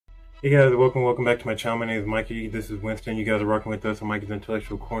Hey guys, welcome back to my channel. My name is Mikey. This is Winston. You guys are rocking with us on Mikey's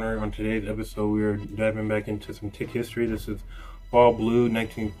Intellectual Corner. On today's episode, we are diving back into some Tik history. This is Fall Blue,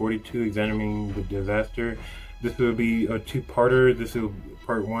 1942, examining the disaster. This will be a two-parter. This is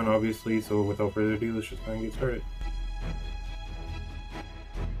part one, obviously. So without further ado, let's just go and get started.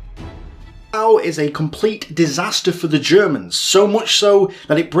 Blau is a complete disaster for the Germans, so much so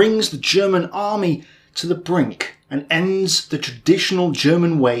that it brings the German army to the brink and ends the traditional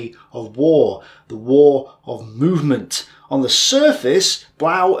German way of war, the war of movement. On the surface,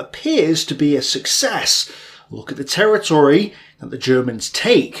 Blau appears to be a success. Look at the territory that the Germans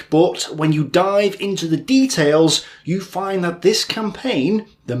take, but when you dive into the details, you find that this campaign,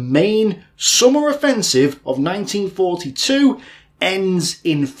 the main summer offensive of 1942, ends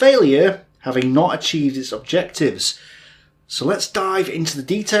in failure, having not achieved its objectives. So let's dive into the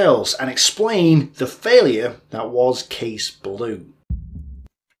details and explain the failure that was Case Blue.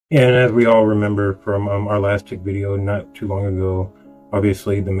 Yeah, and as we all remember from our last Tik video not too long ago,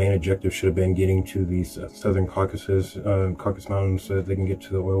 obviously the main objective should have been getting to these southern Caucasus Mountains so that they can get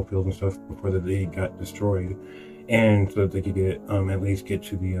to the oil fields and stuff before they got destroyed, and so that they could get at least get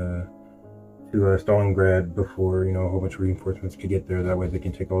to the Stalingrad before, you know, a whole bunch of reinforcements could get there. That way they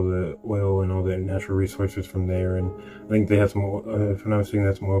can take all the oil and all the natural resources from there. And I think they have some, if I'm not mistaken,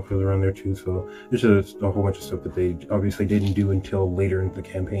 that's some oil fields around there too. So there's just a whole bunch of stuff that they obviously didn't do until later in the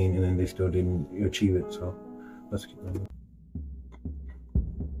campaign, and then they still didn't achieve it. So let's keep going.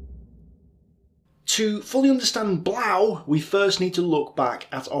 To fully understand Blau, we first need to look back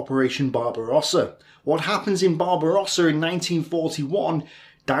at Operation Barbarossa. What happens in Barbarossa in 1941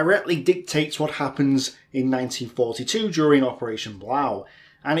 directly dictates what happens in 1942 during Operation Blau,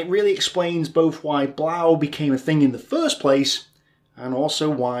 and it really explains both why Blau became a thing in the first place and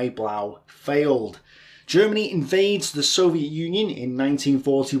also why Blau failed. Germany invades the Soviet Union in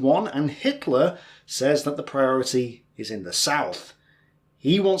 1941, and Hitler says that the priority is in the south.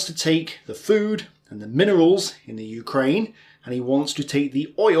 He wants to take the food and the minerals in the Ukraine, and he wants to take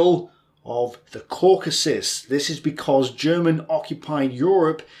the oil of the Caucasus. This is because German-occupied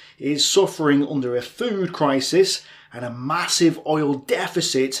Europe is suffering under a food crisis and a massive oil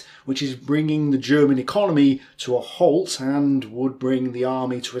deficit, which is bringing the German economy to a halt and would bring the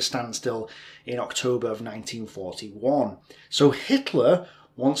army to a standstill in October of 1941. So Hitler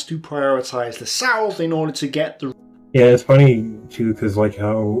wants to prioritise the south in order to get the... Yeah, it's funny too, because like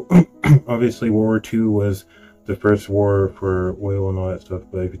how obviously World War II was the first war for oil and all that stuff,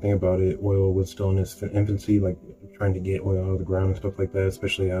 but if you think about it, oil was still in its infancy, like trying to get oil out of the ground and stuff like that,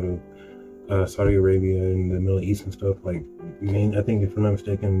 especially out of Saudi Arabia and the Middle East and stuff. Like, I think if I'm not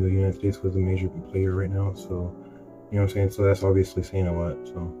mistaken, the United States was a major player right now, so you know what I'm saying. So that's obviously saying a lot.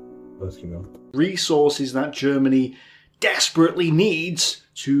 So let's keep going. Resources that Germany desperately needs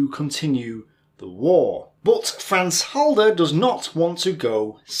to continue the war. But Franz Halder does not want to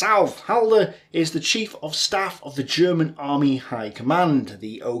go south. Halder is the Chief of Staff of the German Army High Command,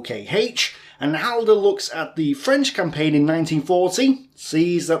 the OKH, and Halder looks at the French campaign in 1940,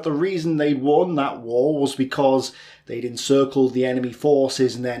 sees that the reason they'd won that war was because they'd encircled the enemy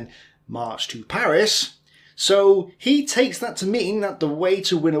forces and then marched to Paris. So he takes that to mean that the way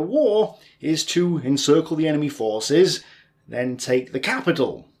to win a war is to encircle the enemy forces, then take the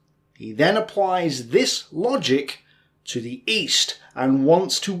capital. He then applies this logic to the east and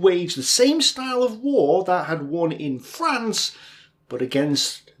wants to wage the same style of war that had won in France, but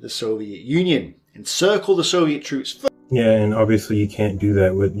against the Soviet Union. Encircle the Soviet troops first. Yeah, and obviously you can't do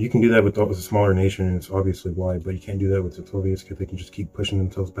that with, you can do that with a smaller nation, and it's obviously why, but you can't do that with the Soviets because they can just keep pushing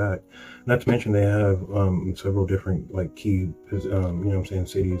themselves back. Not to mention they have several different like key, you know what I'm saying,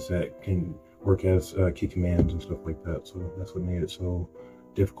 cities that can work as key commands and stuff like that. So that's what made it so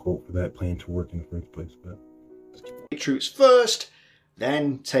difficult for that plan to work in the first place. But troops first,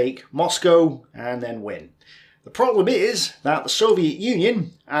 then take Moscow, and then win. The problem is that the Soviet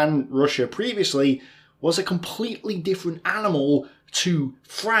Union, and Russia previously, was a completely different animal to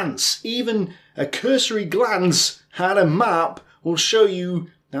France. Even a cursory glance at a map will show you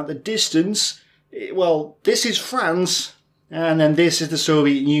that the distance, well, this is France, and then this is the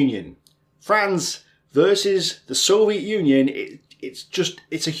Soviet Union. France versus the Soviet Union,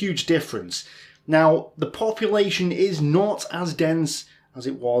 it's a huge difference. Now, the population is not as dense as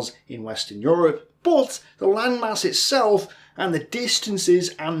it was in Western Europe, but the landmass itself and the distances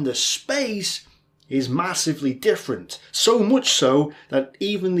and the space is massively different. So much so that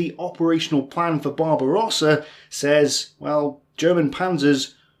even the operational plan for Barbarossa says, well, German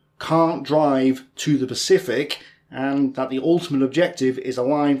panzers can't drive to the Pacific, and that the ultimate objective is a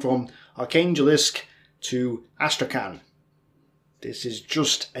line from Arkhangelsk to Astrakhan. This is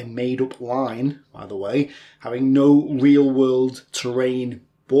just a made-up line, by the way, having no real-world terrain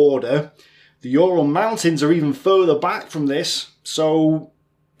border. The Ural Mountains are even further back from this, so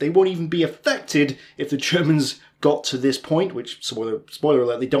they won't even be affected if the Germans got to this point, which, spoiler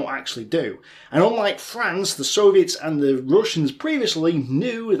alert, they don't actually do. And unlike France, the Soviets and the Russians previously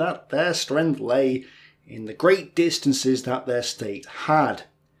knew that their strength lay in the great distances that their state had.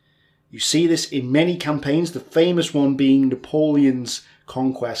 You see this in many campaigns, the famous one being Napoleon's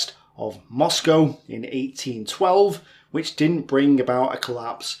conquest of Moscow in 1812, which didn't bring about a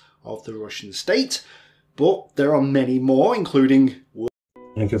collapse of the Russian state. But there are many more, including...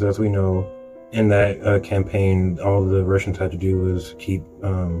 Because as we know, in that campaign, all the Russians had to do was keep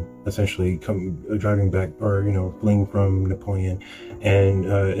essentially driving back, or fleeing from Napoleon, and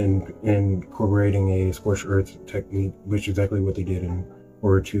incorporating a scorched earth technique, which is exactly what they did in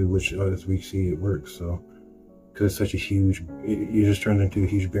World War II, which as we see it works. So, because it's such a huge, it just turns into a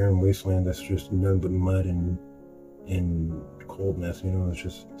huge barren wasteland that's just nothing but mud and coldness.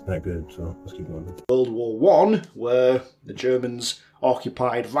 It's not good. So let's keep going. World War I, where the Germans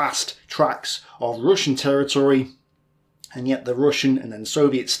occupied vast tracts of Russian territory, and yet the Russian and then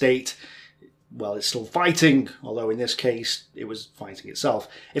Soviet state, well, it's still fighting, although in this case it was fighting itself.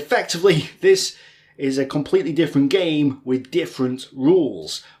 Effectively, this is a completely different game with different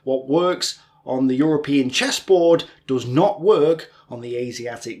rules. What works on the European chessboard does not work on the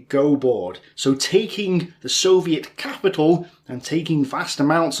Asiatic Go board. So taking the Soviet capital and taking vast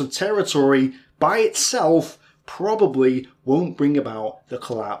amounts of territory by itself probably won't bring about the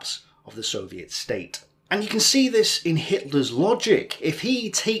collapse of the Soviet state. And you can see this in Hitler's logic. If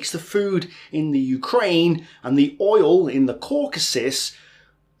he takes the food in the Ukraine and the oil in the Caucasus,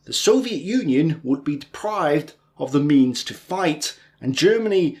 the Soviet Union would be deprived of the means to fight, and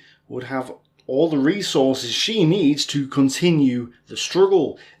Germany would have all the resources she needs to continue the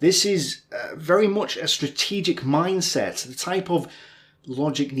struggle. This is very much a strategic mindset, the type of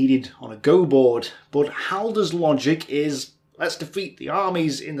logic needed on a Go board. But Halder's logic is, let's defeat the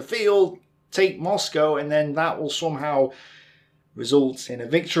armies in the field, take Moscow, and then that will somehow result in a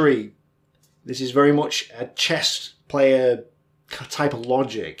victory. This is very much a chess player type of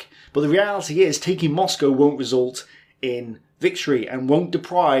logic. But the reality is, taking Moscow won't result in victory and won't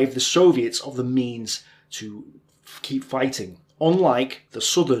deprive the Soviets of the means to keep fighting, unlike the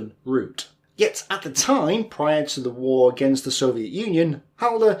southern route. Yet at the time, prior to the war against the Soviet Union,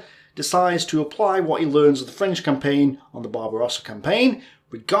 Halder decides to apply what he learns of the French campaign on the Barbarossa campaign,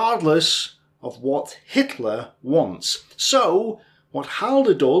 regardless of what Hitler wants. So, what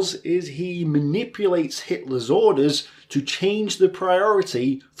Halder does is he manipulates Hitler's orders to change the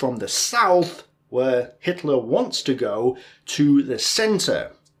priority from the south, where Hitler wants to go, to the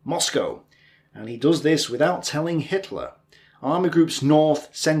centre, Moscow. And he does this without telling Hitler. Army groups north,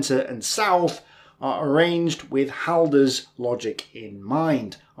 centre and south are arranged with Halder's logic in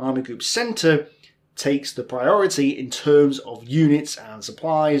mind. Army group centre takes the priority in terms of units and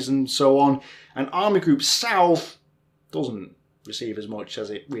supplies and so on, and Army group south doesn't receive as much as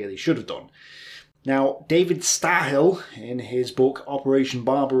it really should have done. Now, David Stahill, in his book Operation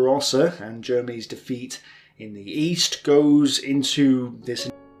Barbarossa and Germany's defeat in the East, goes into this.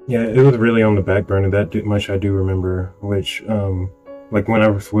 Yeah, it was really on the back burner. That much I do remember, which, like when I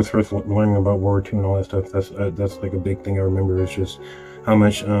was first learning about World War II and all that stuff, that's like a big thing I remember. It's just how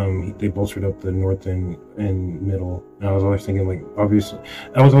much they bolstered up the north and middle. And I was always thinking,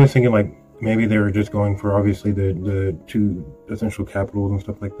 like, maybe they were just going for, obviously, the two essential capitals and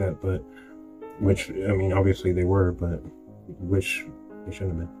stuff like that, but which, I mean, obviously they were, but which they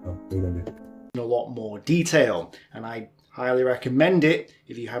shouldn't have been. So, what are you gonna do? In a lot more detail, and I highly recommend it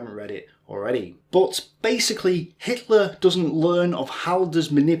if you haven't read it already. But basically, Hitler doesn't learn of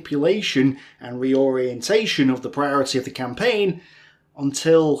Halder's manipulation and reorientation of the priority of the campaign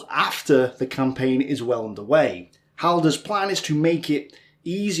until after the campaign is well underway. Halder's plan is to make it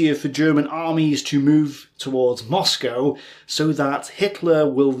easier for German armies to move towards Moscow, so that Hitler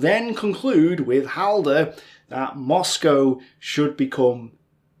will then conclude with Halder that Moscow should become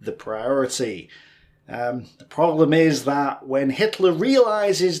the priority. The problem is that when Hitler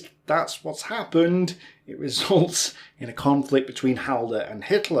realises that's what's happened, it results in a conflict between Halder and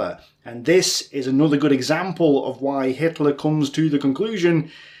Hitler. And this is another good example of why Hitler comes to the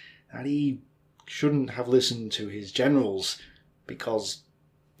conclusion that he shouldn't have listened to his generals, because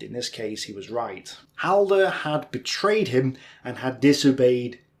in this case he was right. Halder had betrayed him and had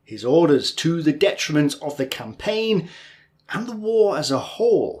disobeyed his orders to the detriment of the campaign and the war as a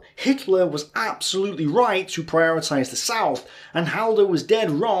whole. Hitler was absolutely right to prioritise the south, and Halder was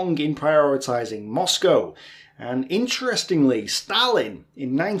dead wrong in prioritising Moscow. And interestingly, Stalin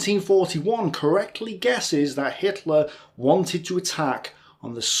in 1941 correctly guesses that Hitler wanted to attack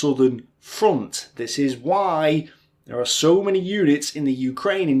on the southern front. This is why there are so many units in the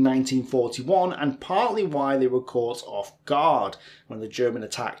Ukraine in 1941, and partly why they were caught off guard when the German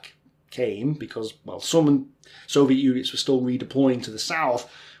attack came, because, well, some Soviet units were still redeploying to the south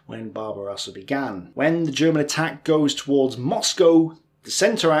when Barbarossa began. When the German attack goes towards Moscow, the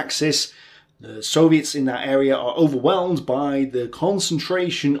center axis, the Soviets in that area are overwhelmed by the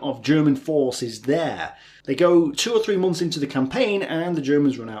concentration of German forces there. They go 2 or 3 months into the campaign and the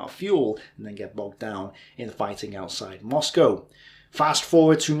Germans run out of fuel and then get bogged down in the fighting outside Moscow. Fast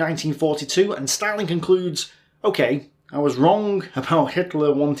forward to 1942 and Stalin concludes, okay, I was wrong about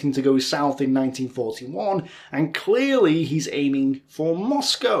Hitler wanting to go south in 1941, and clearly he's aiming for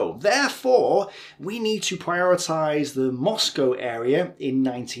Moscow. Therefore, we need to prioritise the Moscow area in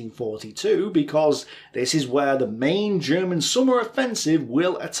 1942 because this is where the main German summer offensive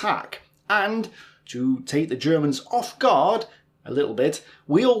will attack. And to take the Germans off guard a little bit,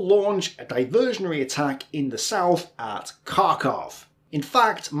 we'll launch a diversionary attack in the south at Kharkov. In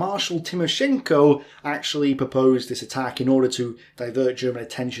fact, Marshal Timoshenko actually proposed this attack in order to divert German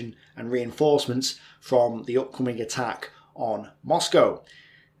attention and reinforcements from the upcoming attack on Moscow.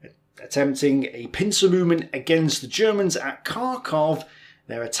 Attempting a pincer movement against the Germans at Kharkov,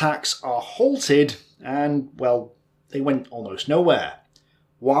 their attacks are halted and, well, they went almost nowhere.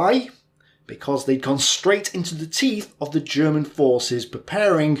 Why? Because they'd gone straight into the teeth of the German forces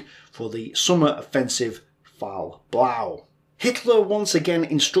preparing for the summer offensive Fall Blau. Hitler once again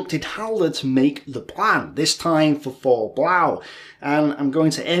instructed Halder to make the plan, this time for Fall Blau, and I'm going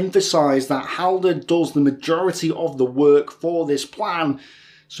to emphasise that Halder does the majority of the work for this plan,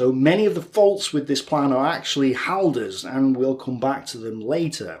 so many of the faults with this plan are actually Halder's, and we'll come back to them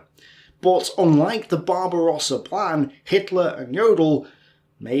later. But unlike the Barbarossa plan, Hitler and Jodl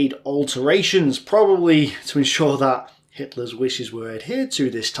made alterations, probably to ensure that Hitler's wishes were adhered to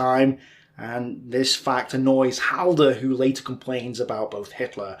this time, and this fact annoys Halder, who later complains about both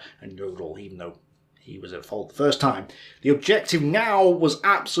Hitler and Jodl, even though he was at fault the first time. The objective now was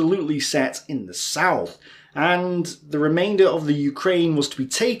absolutely set in the south, and the remainder of the Ukraine was to be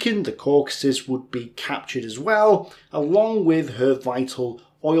taken. The Caucasus would be captured as well, along with her vital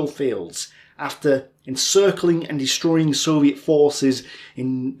oil fields. After encircling and destroying Soviet forces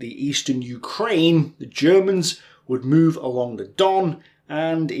in the eastern Ukraine, the Germans would move along the Don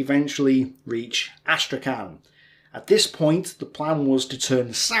and eventually reach Astrakhan. At this point, the plan was to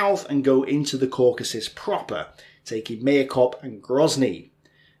turn south and go into the Caucasus proper, taking Mayakop and Grozny.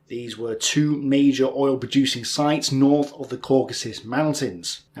 These were 2 major oil-producing sites north of the Caucasus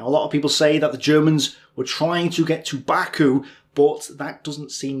Mountains. Now, a lot of people say that the Germans were trying to get to Baku, but that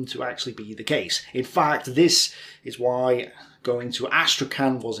doesn't seem to actually be the case. In fact, this is why going to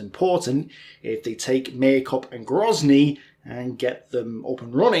Astrakhan was important. If they take Mayakop and Grozny and get them up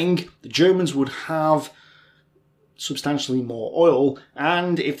and running, the Germans would have substantially more oil,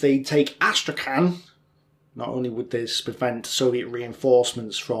 and if they take Astrakhan, not only would this prevent Soviet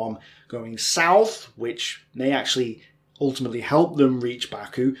reinforcements from going south, which may actually ultimately help them reach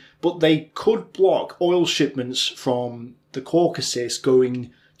Baku, but they could block oil shipments from the Caucasus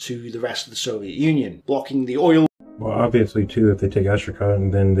going to the rest of the Soviet Union, blocking the oil. Well, obviously, too, if they take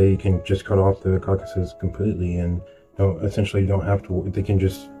Astrakhan, then they can just cut off the Caucasus completely and essentially don't have to, they can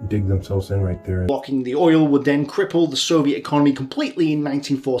just dig themselves in right there. Blocking the oil would then cripple the Soviet economy completely in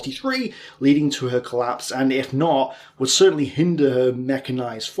 1943, leading to her collapse, and if not, would certainly hinder her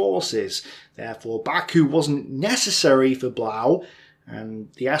mechanized forces. Therefore, Baku wasn't necessary for Blau,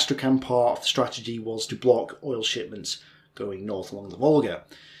 and the Astrakhan part of the strategy was to block oil shipments going north along the Volga.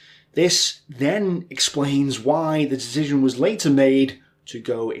 This then explains why the decision was later made to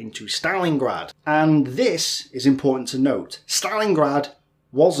go into Stalingrad. And this is important to note. Stalingrad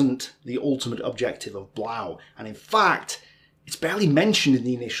wasn't the ultimate objective of Blau, and in fact, it's barely mentioned in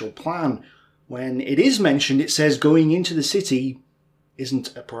the initial plan. When it is mentioned, it says going into the city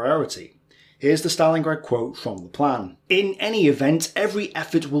isn't a priority. Here's the Stalingrad quote from the plan. "In any event, every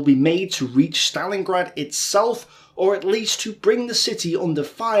effort will be made to reach Stalingrad itself, or at least to bring the city under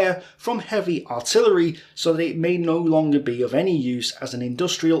fire from heavy artillery so that it may no longer be of any use as an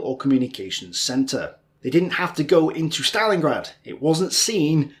industrial or communications centre." They didn't have to go into Stalingrad. It wasn't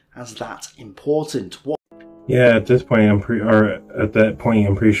seen as that important. Yeah, at this point, I'm pretty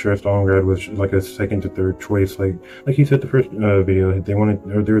sure Stalingrad was like a second to third choice. Like you said, the first video, they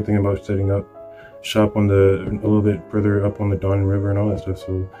were thinking about setting up shop on a little bit further up on the Don River and all that stuff.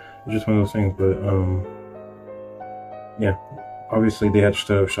 So it's just one of those things. But yeah, obviously they had to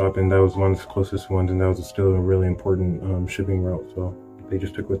set up shop, and that was one of the closest ones, and that was still a really important shipping route. So they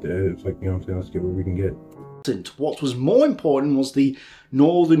just took with it. It's like, you know what I'm saying, let's get what we can get. What was more important was the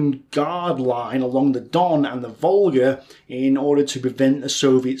Northern Guard line along the Don and the Volga in order to prevent the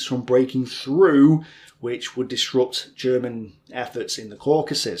Soviets from breaking through, which would disrupt German efforts in the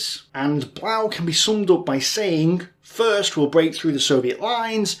Caucasus. And Blau can be summed up by saying, first we'll break through the Soviet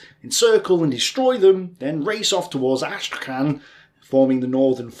lines, encircle and destroy them, then race off towards Astrakhan, forming the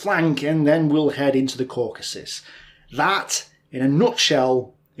northern flank, and then we'll head into the Caucasus. That, in a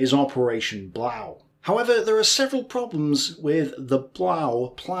nutshell, is Operation Blau. However, there are several problems with the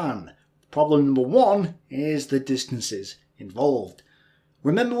Blau plan. Problem number one is the distances involved.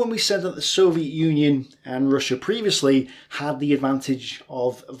 Remember when we said that the Soviet Union and Russia previously had the advantage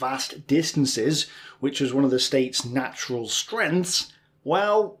of vast distances, which was one of the state's natural strengths?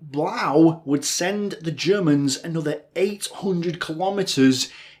 Well, Blau would send the Germans another 800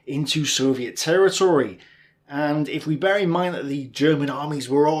 kilometers into Soviet territory. And if we bear in mind that the German armies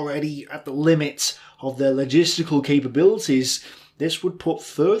were already at the limit of their logistical capabilities, this would put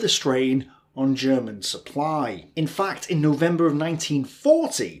further strain on German supply. In fact, in November of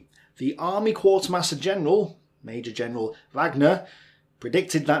 1940, the Army Quartermaster General, Major General Wagner,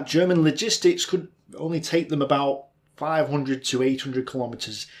 predicted that German logistics could only take them about 500 to 800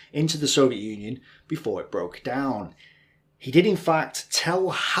 kilometers into the Soviet Union before it broke down. He did in fact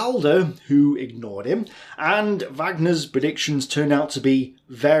tell Halder, who ignored him, and Wagner's predictions turned out to be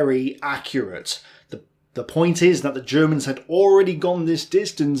very accurate. The point is that the Germans had already gone this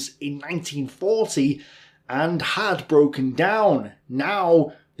distance in 1940 and had broken down.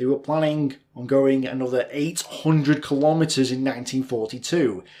 Now they were planning on going another 800 kilometers in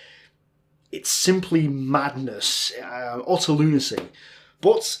 1942. It's simply madness, utter lunacy.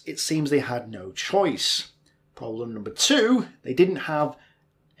 But it seems they had no choice. Problem number two, they didn't have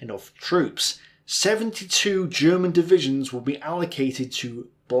enough troops. 72 German divisions will be allocated to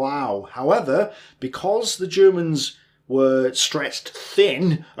Blau. However, because the Germans were stretched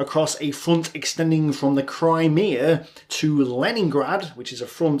thin across a front extending from the Crimea to Leningrad, which is a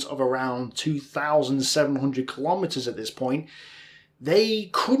front of around 2,700 kilometers at this point, they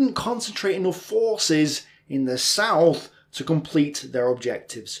couldn't concentrate enough forces in the south to complete their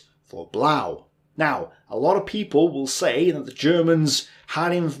objectives for Blau. Now, a lot of people will say that the Germans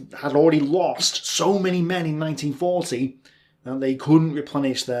had already lost so many men in 1940 that they couldn't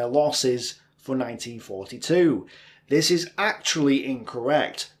replenish their losses for 1942. This is actually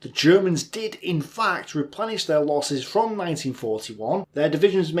incorrect. The Germans did in fact replenish their losses from 1941. Their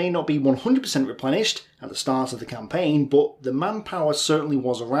divisions may not be 100% replenished at the start of the campaign, but the manpower certainly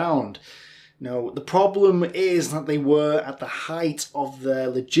was around. Now, the problem is that they were at the height of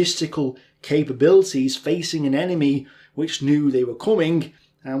their logistical capabilities, facing an enemy which knew they were coming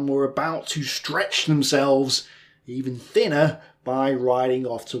and were about to stretch themselves even thinner by riding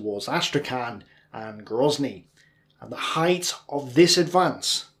off towards Astrakhan and Grozny. At the height of this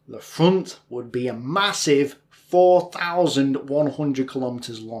advance, the front would be a massive 4,100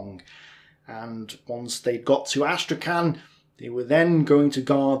 kilometers long, and once they'd got to Astrakhan, they were then going to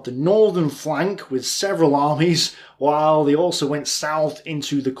guard the northern flank with several armies, while they also went south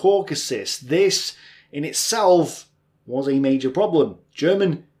into the Caucasus. This, in itself, was a major problem.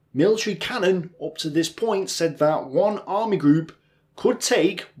 German military canon up to this point said that one army group could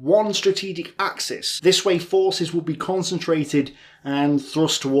take one strategic axis. This way forces would be concentrated and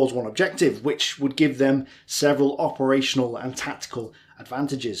thrust towards one objective, which would give them several operational and tactical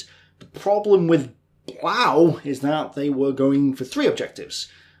advantages. The problem with Blau is that they were going for three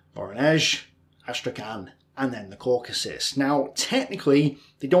objectives: Voronezh, Astrakhan, and then the Caucasus. Now, technically,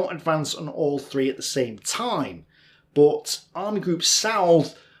 they don't advance on all three at the same time, but Army Group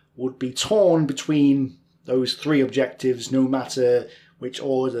South would be torn between those three objectives no matter which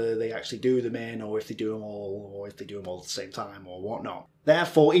order they actually do them in, or if they do them all, at the same time, or whatnot.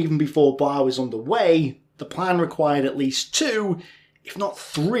 Therefore, even before Blau is underway, the plan required at least two, if not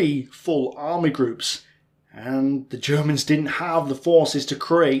three, full army groups, and the Germans didn't have the forces to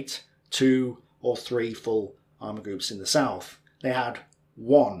create two or three full army groups in the south. They had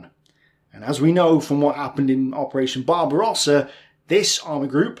one. And as we know from what happened in Operation Barbarossa, this army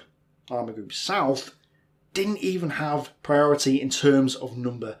group South, didn't even have priority in terms of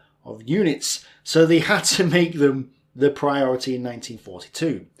number of units, so they had to make them the priority in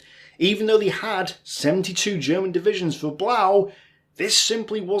 1942. Even though they had 72 German divisions for Blau, this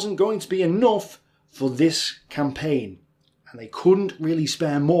simply wasn't going to be enough for this campaign. and they couldn't really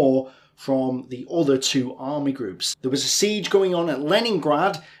spare more from the other two army groups. There was a siege going on at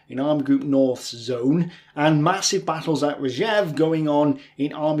Leningrad in Army Group North's zone, and massive battles at Rzhev going on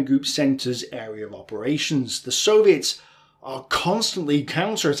in Army Group Center's area of operations. The Soviets are constantly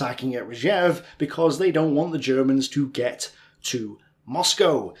counterattacking at Rzhev because they don't want the Germans to get to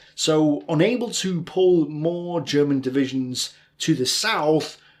Moscow. So, unable to pull more German divisions to the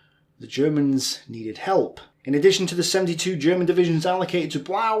south, the Germans needed help. In addition to the 72 German divisions allocated to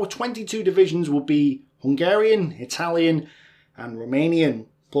Blau, 22 divisions would be Hungarian, Italian and Romanian,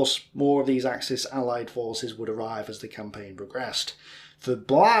 plus more of these Axis allied forces would arrive as the campaign progressed. For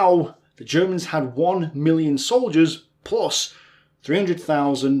Blau, the Germans had 1 million soldiers plus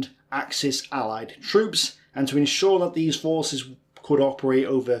 300,000 Axis allied troops, and to ensure that these forces could operate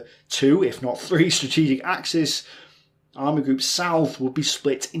over 2, if not 3 strategic axes, Army Group South would be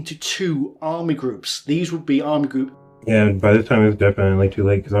split into 2 army groups. These would be Army Group... Yeah, by this time it's definitely too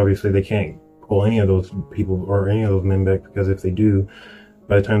late, because obviously they can't pull any of those people or any of those men back, because if they do,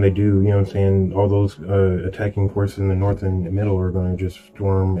 by the time they do, you know what I'm saying, all those attacking forces in the north and middle are going to just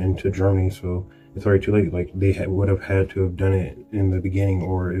storm into Germany, so it's already too late. Like, they would have had to have done it in the beginning,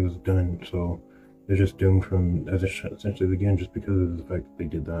 or it was done, so they're just doomed from essentially the beginning just because of the fact that they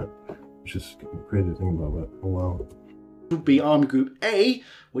did that. It's just crazy to think about, but oh wow. Would be Army Group A,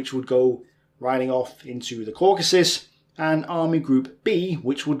 which would go riding off into the Caucasus, and Army Group B,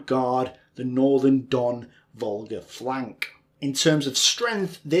 which would guard the northern Don-Volga flank. In terms of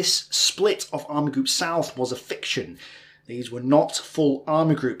strength, this split of Army Group South was a fiction. These were not full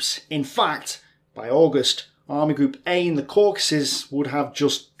army groups. In fact, by August, Army Group A in the Caucasus would have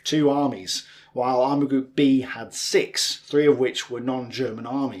just 2 armies, while Army Group B had 6, 3 of which were non-German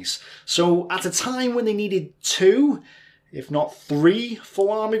armies. So at a time when they needed 2, if not 3 full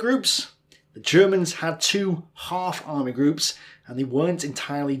army groups, the Germans had 2 half army groups, and they weren't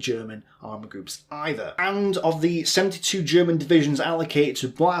entirely German army groups either. And of the 72 German divisions allocated to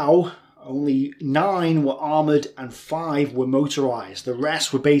Blau, only 9 were armoured and 5 were motorised. The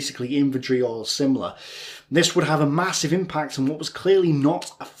rest were basically infantry or similar. This would have a massive impact on what was clearly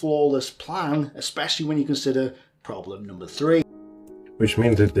not a flawless plan, especially when you consider problem number 3. Which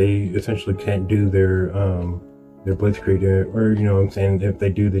means that they essentially can't do their blitzkrieg, or you know what I'm saying, if they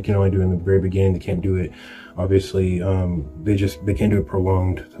do, they can only do it in the very beginning. They can't do it, obviously, they can't do it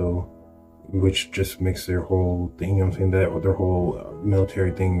prolonged, so, which just makes their whole thing, you know what I'm saying, that their whole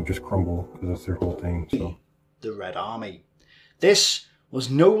military thing just crumble, because that's their whole thing. So the Red Army. This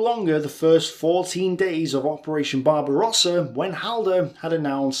was no longer the first 14 days of Operation Barbarossa when Halder had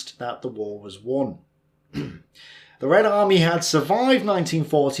announced that the war was won. The Red Army had survived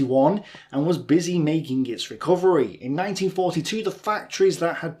 1941 and was busy making its recovery. In 1942, the factories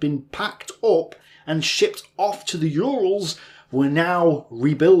that had been packed up and shipped off to the Urals were now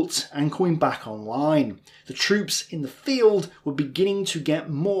rebuilt and coming back online. The troops in the field were beginning to get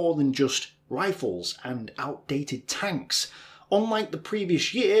more than just rifles and outdated tanks. Unlike the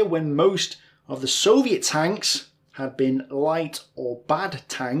previous year, when most of the Soviet tanks had been light or bad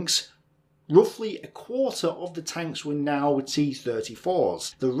tanks, roughly a quarter of the tanks were now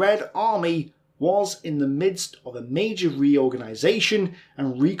T-34s. The Red Army was in the midst of a major reorganisation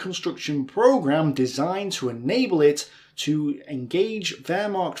and reconstruction programme designed to enable it to engage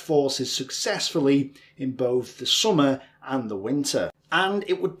Wehrmacht forces successfully in both the summer and the winter. And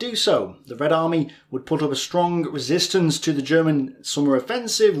it would do so. The Red Army would put up a strong resistance to the German summer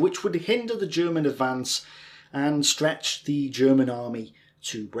offensive, which would hinder the German advance and stretch the German army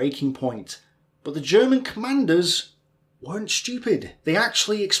to breaking point. But the German commanders weren't stupid. They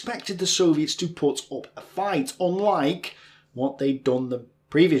actually expected the Soviets to put up a fight, unlike what they'd done the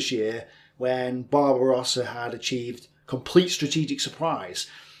previous year when Barbarossa had achieved complete strategic surprise.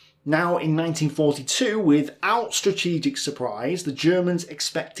 Now in 1942, without strategic surprise, the Germans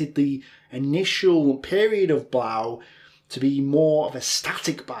expected the initial period of Blau to be more of a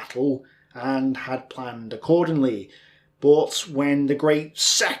static battle and had planned accordingly. But when the great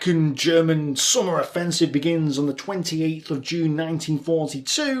second German summer offensive begins on the 28th of June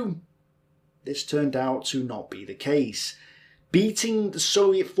 1942, this turned out to not be the case. Beating the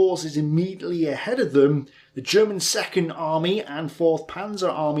Soviet forces immediately ahead of them, the German 2nd Army and 4th Panzer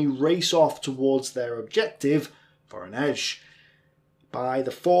Army race off towards their objective for an edge. By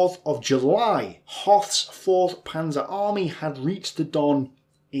the 4th of July, Hoth's 4th Panzer Army had reached the Don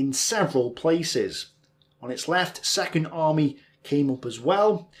in several places. On its left, 2nd Army came up as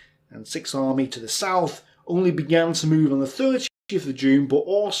well, and 6th Army to the south only began to move on the 30th of June, but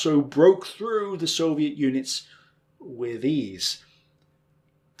also broke through the Soviet units with ease.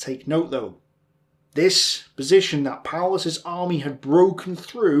 Take note though, This position that Paulus's army had broken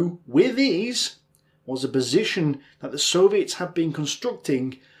through with ease was a position that the Soviets had been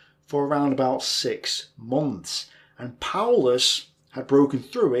constructing for around about 6 months. And Paulus had broken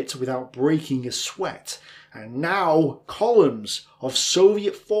through it without breaking a sweat. And now columns of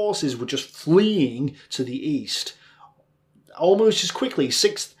Soviet forces were just fleeing to the east. Almost as quickly,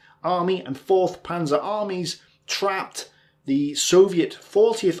 6th Army and 4th Panzer Armies trapped the Soviet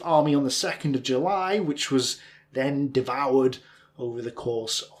 40th Army on the 2nd of July, which was then devoured over the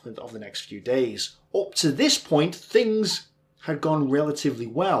course of the next few days. Up to this point, things had gone relatively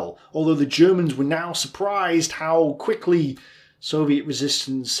well, although the Germans were now surprised how quickly Soviet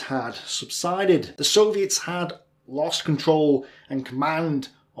resistance had subsided. The Soviets had lost control and command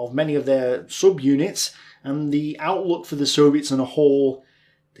of many of their subunits, and the outlook for the Soviets as a whole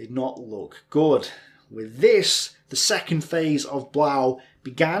did not look good. With this, the second phase of Blau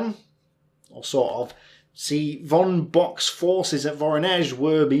began, or sort of. See, von Bock's forces at Voronezh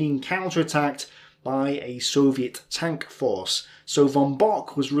were being counterattacked by a Soviet tank force, so von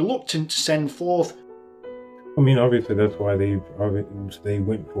Bock was reluctant to send forth. I mean, obviously that's why they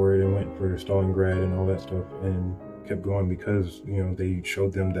went for it and went for Stalingrad and all that stuff and kept going, because, you know, they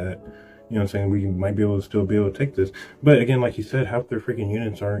showed them that, you know what I'm saying, we might be able to still be able to take this. But again, like you said, half their freaking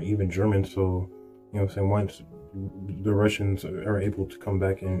units aren't even German, so, you know what I'm saying, once the Russians are able to come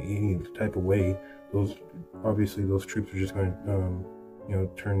back in any type of way, those troops are just going to, you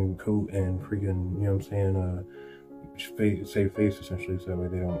know, turn coat and freaking, you know what I'm saying, save face essentially, so that way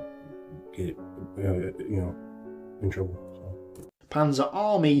they don't get, you know, in trouble. So. Panzer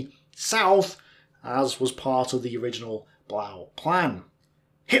Army south, as was part of the original Blau plan.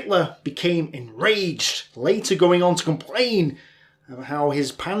 Hitler became enraged, later going on to complain of how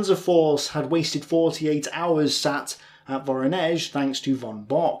his panzer force had wasted 48 hours sat at Voronezh thanks to von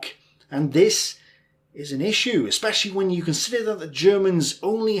Bock. And this is an issue, especially when you consider that the Germans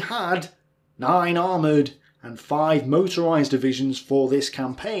only had 9 armoured and 5 motorised divisions for this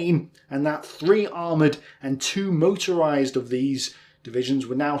campaign, and that 3 armoured and 2 motorised of these divisions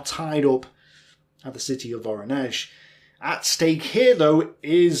were now tied up at the city of Voronezh. At stake here, though,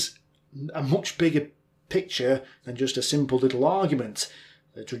 is a much bigger picture than just a simple little argument.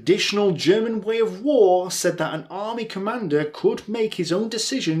 The traditional German way of war said that an army commander could make his own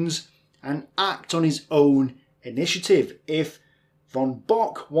decisions and act on his own initiative. If von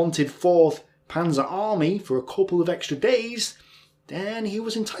Bock wanted 4th Panzer Army for a couple of extra days, then he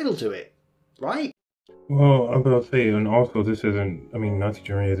was entitled to it, right? Well, I'm about to say, and also this isn't, I mean, Nazi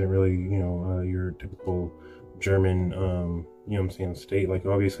Germany isn't really, you know, your typical German, you know what I'm saying, state. Like,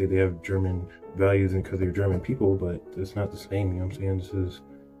 obviously they have German values and because they're German people, but it's not the same, you know what I'm saying? This is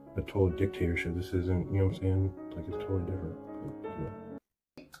a total dictatorship. This isn't, you know what I'm saying? Like, it's totally different.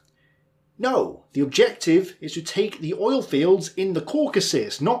 No, the objective is to take the oil fields in the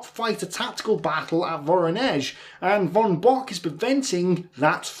Caucasus, not fight a tactical battle at Voronezh, and von Bock is preventing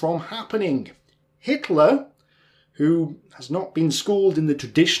that from happening. Hitler, who has not been schooled in the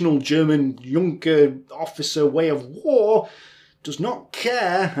traditional German Junker officer way of war, does not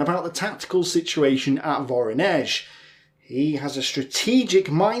care about the tactical situation at Voronezh. He has a strategic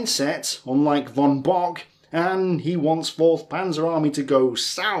mindset, unlike von Bock, and he wants 4th Panzer Army to go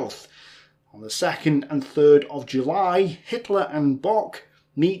south. On the 2nd and 3rd of July, Hitler and Bock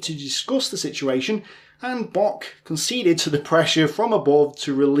meet to discuss the situation, and Bock conceded to the pressure from above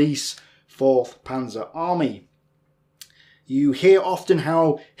to release 4th Panzer Army. You hear often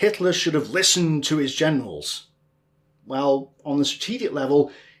how Hitler should have listened to his generals. Well, on the strategic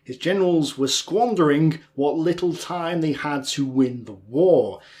level, his generals were squandering what little time they had to win the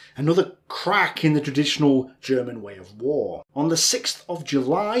war. Another crack in the traditional German way of war. On the 6th of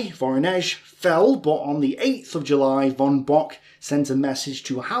July, Voronezh fell, but on the 8th of July, von Bock sent a message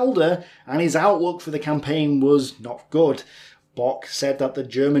to Halder, and his outlook for the campaign was not good. Bock said that the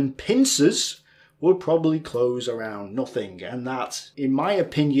German pincers would probably close around nothing, and that, in my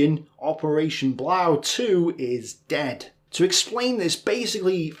opinion, Operation Blau 2 is dead. To explain this,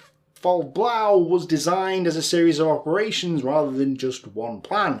 basically, Fall Blau was designed as a series of operations rather than just one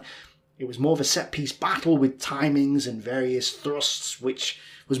plan. It was more of a set-piece battle with timings and various thrusts, which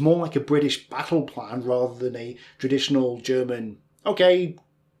was more like a British battle plan rather than a traditional German, okay,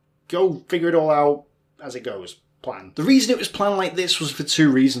 go figure it all out as it goes plan. The reason it was planned like this was for 2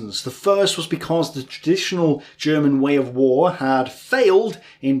 reasons. The first was because the traditional German way of war had failed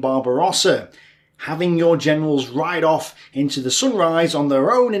in Barbarossa. Having your generals ride off into the sunrise on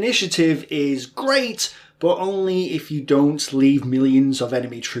their own initiative is great, but only if you don't leave millions of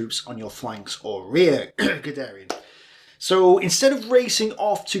enemy troops on your flanks or rear. Guderian. So instead of racing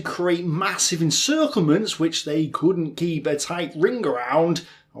off to create massive encirclements, which they couldn't keep a tight ring around,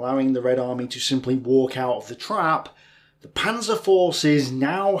 allowing the Red Army to simply walk out of the trap, the Panzer forces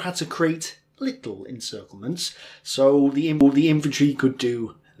now had to create little encirclements so the infantry could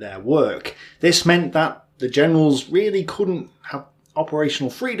do their work. This meant that the generals really couldn't have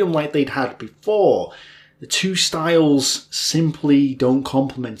operational freedom like they'd had before. The two styles simply don't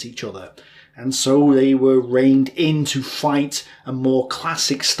complement each other, and so they were reined in to fight a more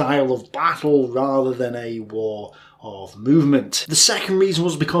classic style of battle rather than a war of movement. The second reason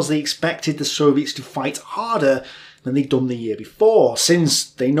was because they expected the Soviets to fight harder than they'd done the year before, since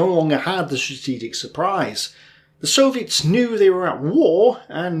they no longer had the strategic surprise. The Soviets knew they were at war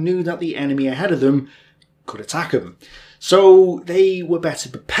and knew that the enemy ahead of them could attack them. So they were better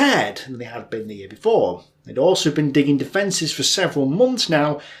prepared than they had been the year before. They'd also been digging defences for several months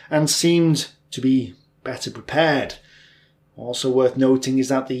now and seemed to be better prepared. Also worth noting is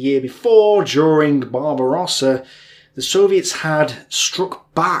that the year before, during Barbarossa, the Soviets had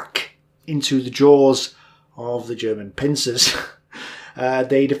struck back into the jaws of the German pincers.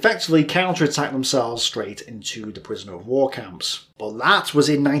 They'd effectively counterattacked themselves straight into the prisoner of war camps. But that was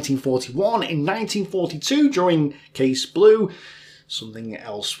in 1941. In 1942, during Case Blue, something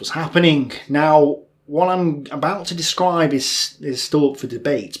else was happening. Now, what I'm about to describe is still up for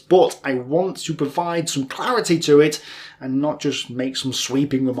debate, but I want to provide some clarity to it and not just make some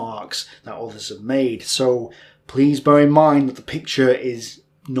sweeping remarks that others have made. So please bear in mind that the picture is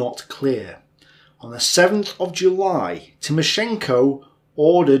not clear. On the 7th of July, Timoshenko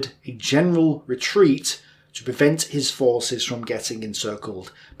ordered a general retreat to prevent his forces from getting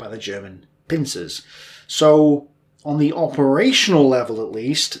encircled by the German pincers. So, on the operational level at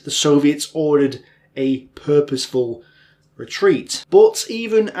least, the Soviets ordered a purposeful retreat. But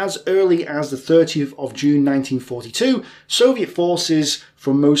even as early as the 30th of June 1942, Soviet forces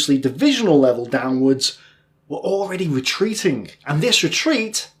from mostly divisional level downwards were already retreating. And this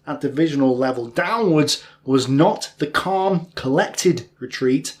retreat at divisional level downwards was not the calm, collected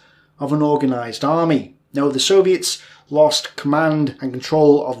retreat of an organised army. No, the Soviets lost command and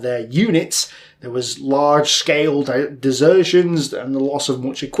control of their units. There was large-scale desertions and the loss of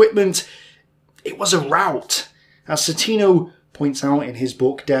much equipment. It was a rout. As Citino points out in his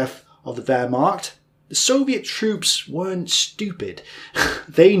book Death of the Wehrmacht, the Soviet troops weren't stupid.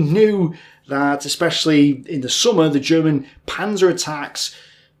 They knew that, especially in the summer, the German panzer attacks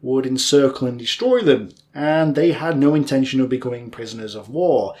would encircle and destroy them, and they had no intention of becoming prisoners of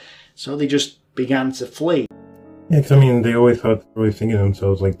war, so they just began to flee. Yeah, because I mean, they always thinking to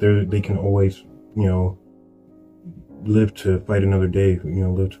themselves like they can always, live to fight another day.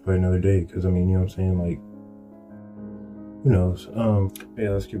 Because I mean, you know what I'm saying? Like, who knows?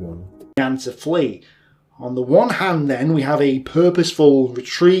 Yeah, let's keep going. Began to flee. On the one hand, then we have a purposeful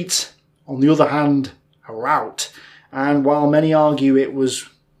retreat. On the other hand, a rout. And while many argue it was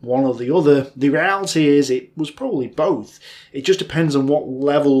one or the other, the reality is it was probably both. It just depends on what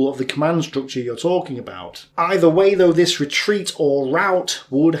level of the command structure you're talking about. Either way though, this retreat or rout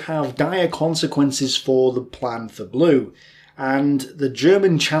would have dire consequences for the plan for Blue, and the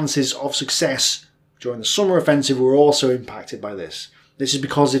German chances of success during the summer offensive were also impacted by this. This is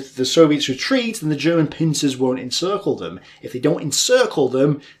because if the Soviets retreat, then the German pincers won't encircle them. If they don't encircle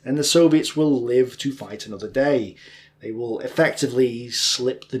them, then the Soviets will live to fight another day. They will effectively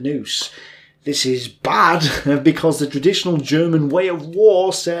slip the noose. This is bad because the traditional German way of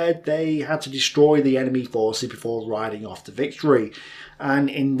war said they had to destroy the enemy forces before riding off to victory. And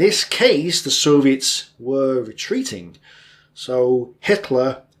in this case, the Soviets were retreating. So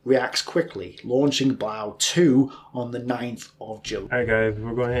Hitler reacts quickly, launching Blau 2 on the 9th of July. Alright guys,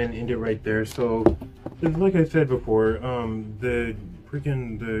 we're going ahead and end it right there. So, like I said before, the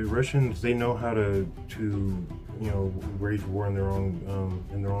Russians, they know how to wage war in their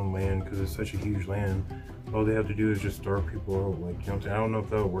own land, because it's such a huge land. All they have to do is just starve people out. Like, I don't know if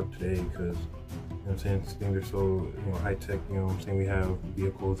that would work today, because things are so high tech. We have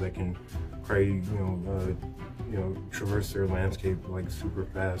vehicles that can probably traverse their landscape like super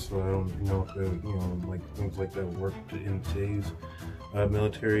fast. So I don't know if things like that work in today's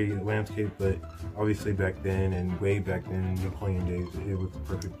military landscape, but obviously back then and way back then in Napoleon days, it was the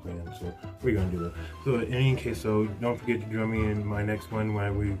perfect plan. So we're gonna do that. So in any case, don't forget to join me in my next one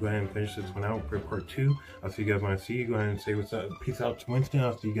when we go ahead and finish this one out for part 2. I'll see you guys when I see you. Go ahead and say what's up. Peace out to Winston.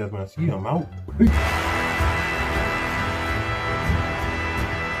 I'll see you guys when I see you. I'm out. Peace.